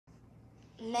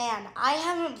Man, I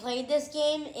haven't played this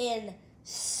game in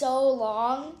so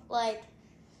long. Like,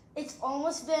 it's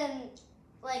almost been,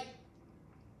 like,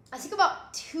 I think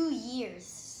about 2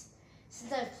 years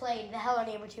since I've played the Hello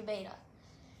Neighbor 2 beta.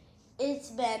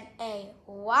 It's been a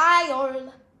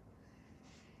while.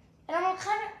 And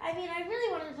I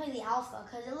really wanted to play the alpha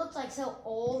because it looked like so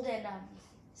old and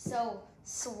so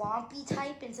swampy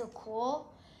type and so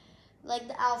cool. Like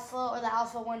the alpha or the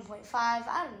alpha 1.5,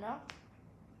 I don't know.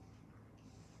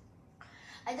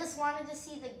 I just wanted to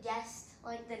see the guest,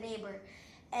 like the neighbor,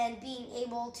 and being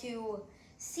able to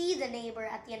see the neighbor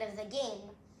at the end of the game.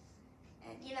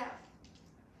 And you know,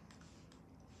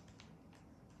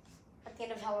 at the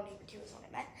end of Hello Neighbor 2 is what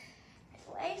I meant.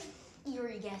 Anyway,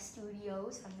 Eerie Guest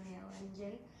Studios, Unreal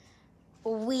Engine.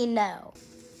 We know.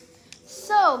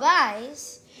 So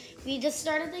guys, we just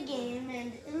started the game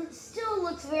and it still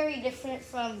looks very different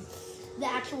from the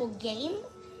actual game.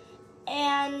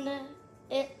 And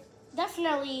it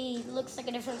definitely looks like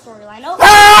a different storyline. Oh!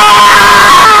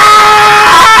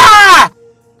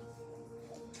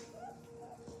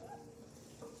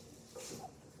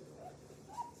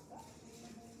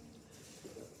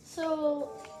 So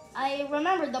I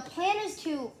remember the plan is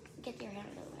to get your hand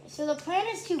out of the way. So the plan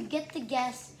is to get the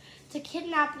guest to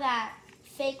kidnap that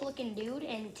fake looking dude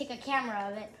and take a camera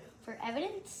of it for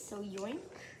evidence. So yoink.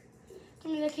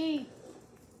 Give me the key.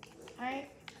 Alright.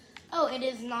 Oh, it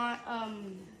is not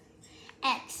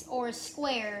X or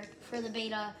square for the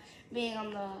beta being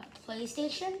on the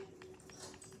PlayStation.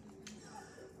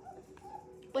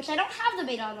 Which I don't have the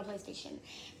beta on the PlayStation.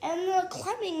 And the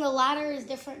climbing the ladder is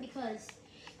different because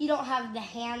you don't have the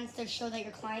hands to show that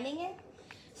you're climbing it.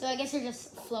 So I guess you're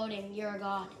just floating. You're a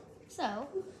god. So,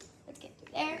 let's get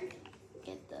through there.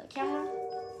 Get the camera.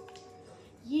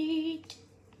 Yeet.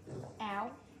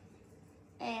 Ow.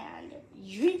 And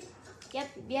yeet.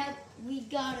 Yep, we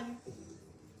got him.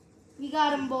 We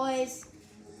got him, boys.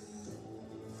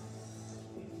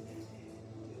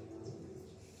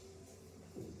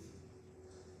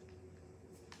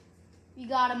 We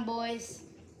got him, boys.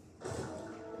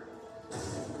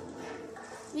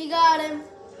 We got him.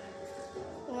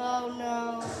 Oh,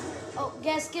 no. Oh,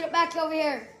 guest, get it back over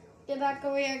here. Get back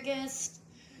over here, guest.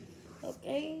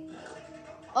 Okay.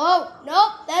 Oh,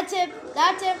 nope. That's him.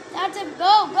 That's him. That's him.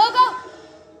 Go, go, go.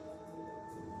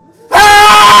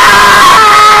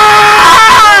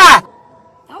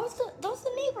 That was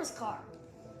the neighbor's car.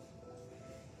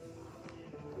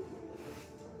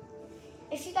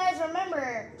 If you guys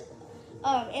remember,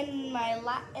 in my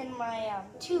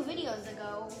 2 videos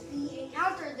ago, we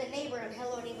encountered the neighbor in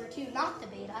Hello Neighbor 2, not the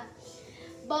beta,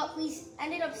 but we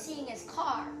ended up seeing his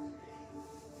car.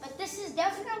 But this is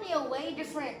definitely a way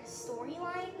different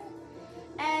storyline,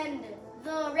 and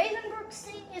the Ravenbrooks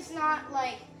thing is not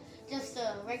like just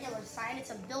a regular sign,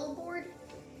 it's a billboard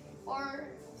or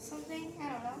something, I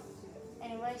don't know.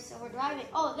 Anyway, so we're driving.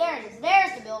 Oh, there it is.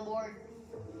 There's the billboard.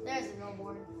 There's the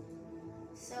billboard.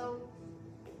 So,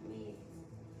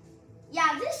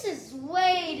 yeah, this is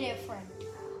way different.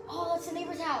 Oh, that's the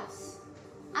neighbor's house.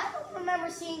 I don't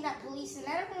remember seeing that police, and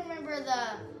I don't remember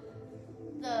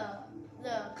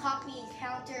the copy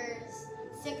encounters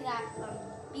thick that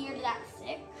beard that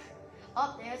thick.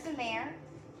 Oh, there's the mayor.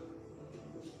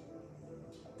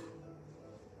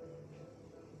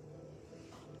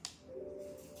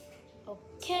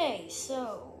 Okay,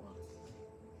 so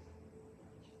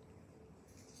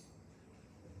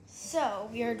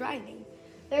we are driving.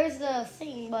 There's the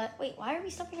thing, but wait, why are we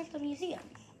stopping at the museum?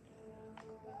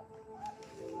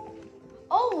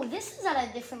 Oh, this is at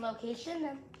a different location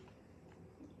than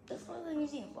this was the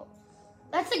museum. Oh,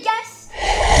 that's the guest.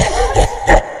 Guest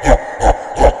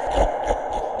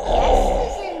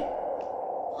is in.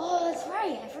 Oh, that's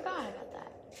right. I forgot about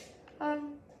that. I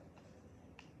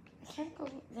can't go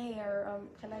there.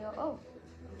 Can I go?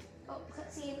 Oh,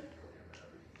 cutscene.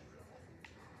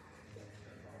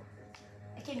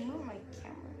 I can move my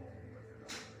camera.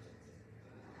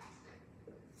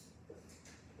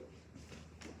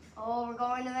 Oh, we're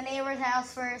going to the neighbor's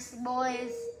house first,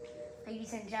 boys.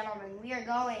 Ladies and gentlemen, we are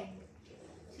going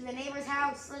to the neighbor's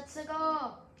house. Let's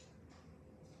go.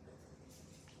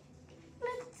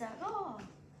 Let's go.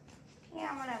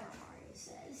 Yeah, whatever Mario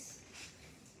says.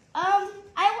 I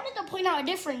wanted to point out a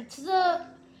difference. The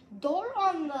door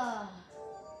on the,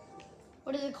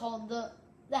 what is it called?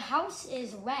 The house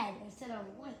is red instead of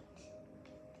white.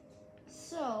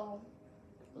 So,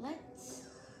 let us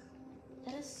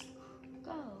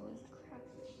go and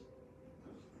crouch.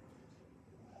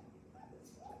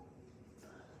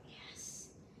 Yes.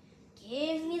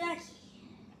 Give me that key.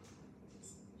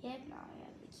 Yep, now I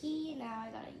have the key. Now I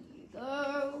gotta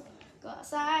go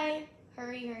outside.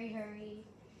 Hurry, hurry, hurry.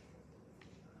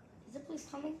 police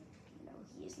coming? No,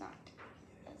 he is not.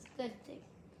 That's a good thing.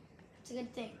 That's a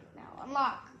good thing. Now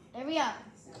unlock. There we go.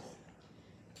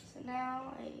 So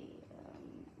now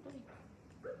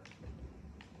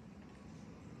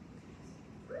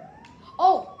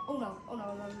oh no, oh no,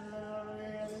 no, no, no, no, no,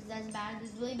 no, that's bad.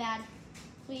 This is really bad.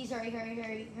 Please hurry, hurry,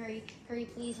 hurry, hurry, hurry,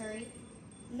 please hurry.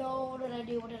 No, what did I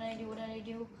do? What did I do? What did I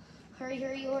do? Hurry,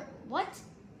 hurry, or what?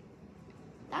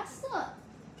 That's the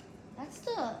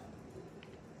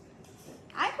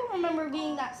I don't remember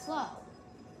being that slow.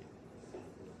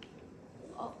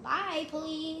 Oh, bye,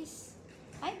 police.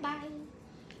 Bye, bye.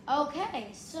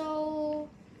 Okay, so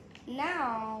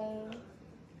now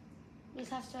we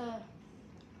just have to.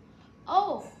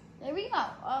 Oh, there we go.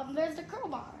 There's the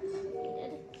crowbar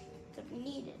that we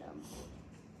needed.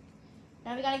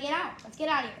 Now we gotta get out. Let's get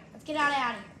out of here. Let's get out of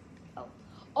here.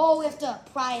 Oh, we have to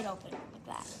pry it open like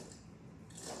that.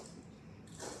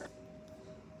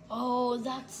 Oh,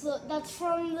 that's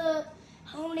from the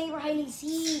Hello Neighbor Hide and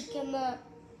Seek and the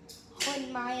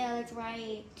and Maya. That's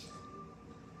right.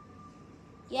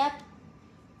 Yep.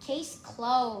 Case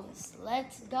closed.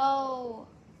 Let's go.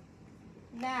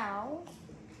 Now,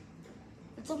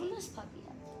 let's open this puppy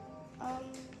up.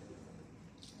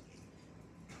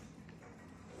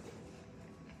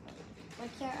 Why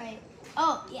can't I?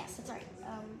 Oh, yes, that's right.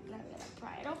 Now we gotta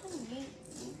pry it open.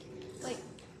 Wait,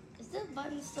 is the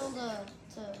button still to?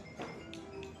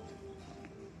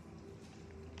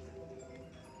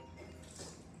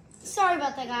 Sorry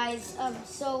about that, guys.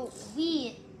 So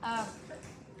we, as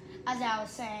I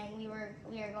was saying, we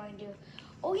are going to.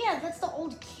 Oh yeah, that's the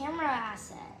old camera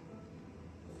asset.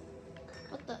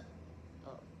 What the?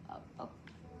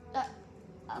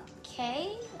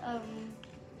 Okay. Can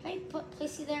I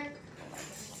place you there?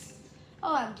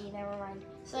 Oh, empty. Never mind.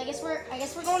 So I guess we're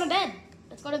going to bed.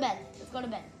 Let's go to bed. Let's go to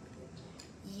bed.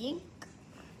 Yink.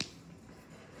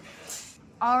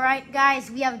 All right, guys.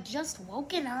 We have just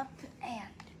woken up and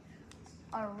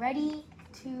are ready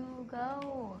to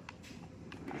go.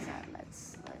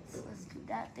 So let's do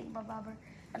that thing, Bobber.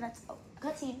 And that's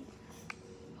cutscene.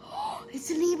 Oh, it's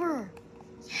a neighbor.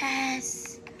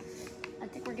 Yes. I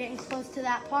think we're getting close to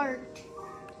that part.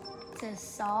 To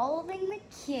solving the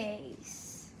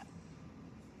case.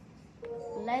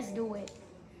 Let's do it.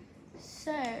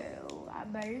 So, I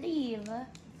believe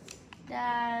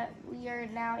that we are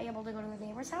now able to go to the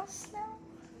neighbor's house now.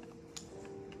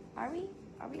 Are we?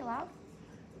 Are we allowed?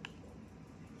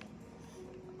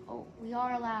 Oh, we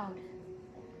are allowed.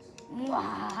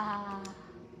 Mwah.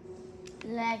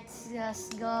 Let's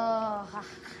just go.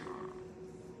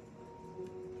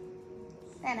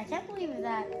 Man, I can't believe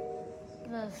that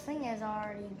the thing is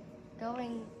already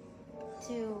going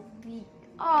to be.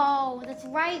 Oh, that's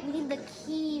right. We need the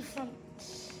key from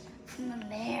the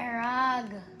mayor.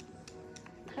 Ugh.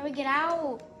 How do we get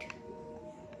out?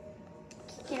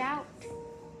 Get out.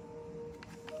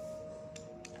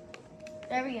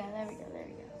 There we go. There we go. There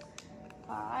we go.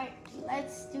 All right,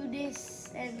 let's do this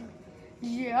and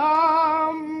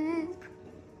jump.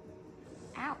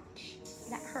 Ouch,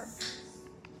 that hurt.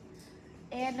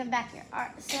 And I'm back here. All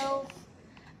right, so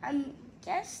I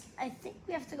think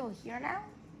we have to go here now.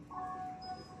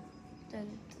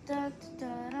 Dun, dun,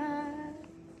 dun, dun.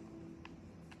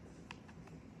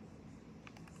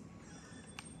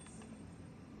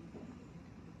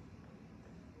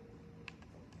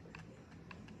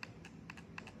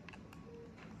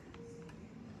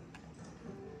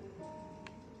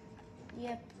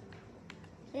 Yep,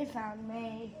 they found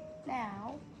me.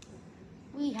 Now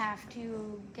we have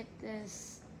to get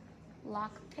this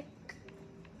lockpick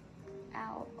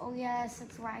out. Oh yes,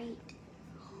 that's right.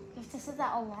 We have to set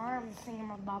that alarm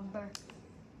thingamabobber.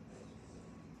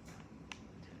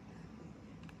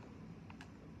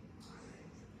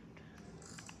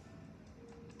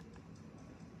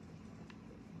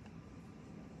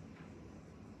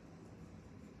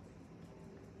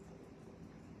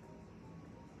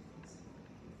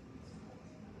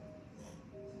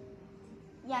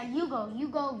 Yeah, you go, you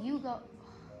go, you go.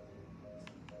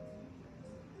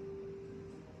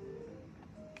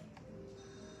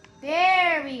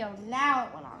 There we go. Now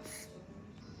it went off.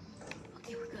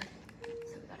 Okay, we're good.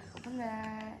 So we gotta open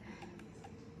that.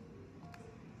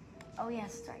 Oh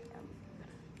yes, right.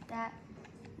 That.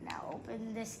 Now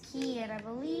open this key, and I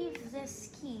believe this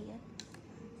key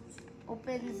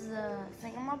opens the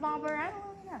thingamabobber. I don't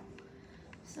really know.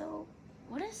 So,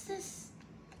 what does this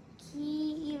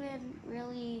key even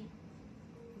really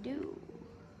do?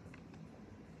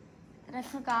 And I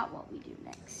forgot what we do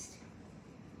next.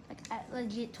 Like, I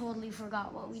legit totally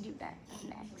forgot what we do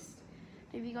next.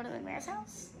 Did we go to the mayor's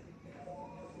house?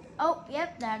 Oh,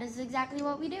 yep, that is exactly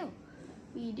what we do.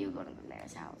 We do go to the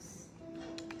mayor's house.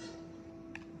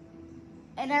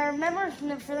 And I remember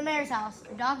for the mayor's house,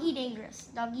 doggy dangerous,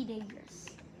 doggy dangerous.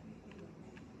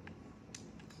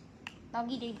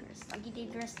 Doggy dangerous, doggy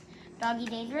dangerous, doggy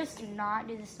dangerous. Do not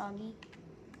do this, doggy.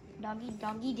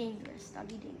 Doggy dangerous,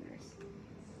 doggy dangerous.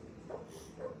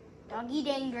 Doggy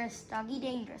dangerous, doggy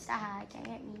dangerous. Aha, can't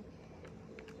get me.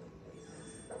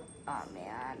 Oh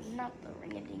man, not the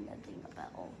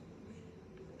ring-a-ding-a-ding-a-bell.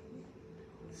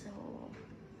 So,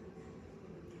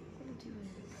 what we'll do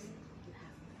is,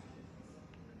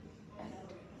 and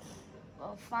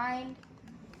we'll find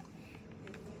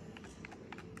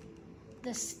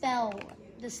the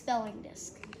spelling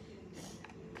disc.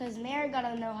 Because Mayor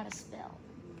gotta know how to spell.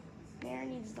 Mayor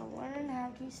needs to learn how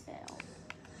to spell.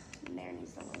 Mayor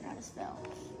needs to learn how to spell.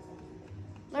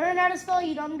 Learn how to spell,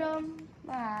 you dum-dum.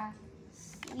 Ah,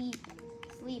 sleep,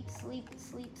 sleep, sleep,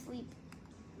 sleep, sleep.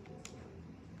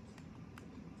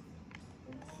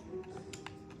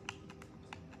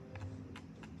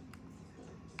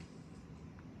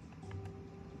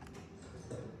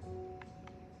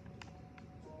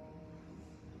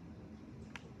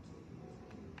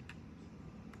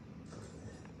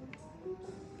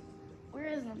 Where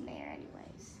is the mayor,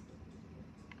 anyways?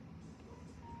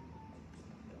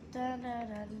 Dun, dun,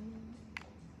 dun.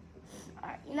 All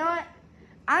right, you know what?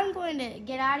 I'm going to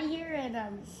get out of here, and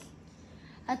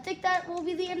I think that will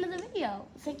be the end of the video.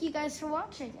 Thank you guys for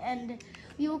watching, and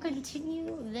we will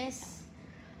continue this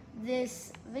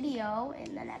video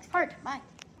in the next part. Bye.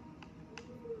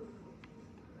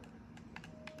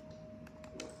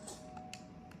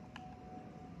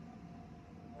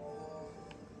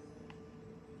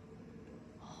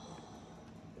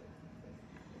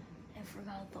 I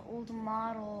forgot the old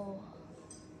model.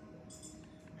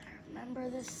 I remember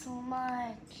this so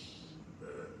much.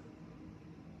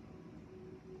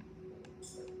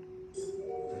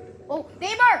 Oh,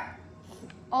 neighbor!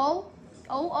 Oh,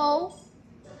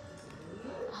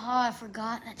 I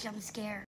forgot that jump scare.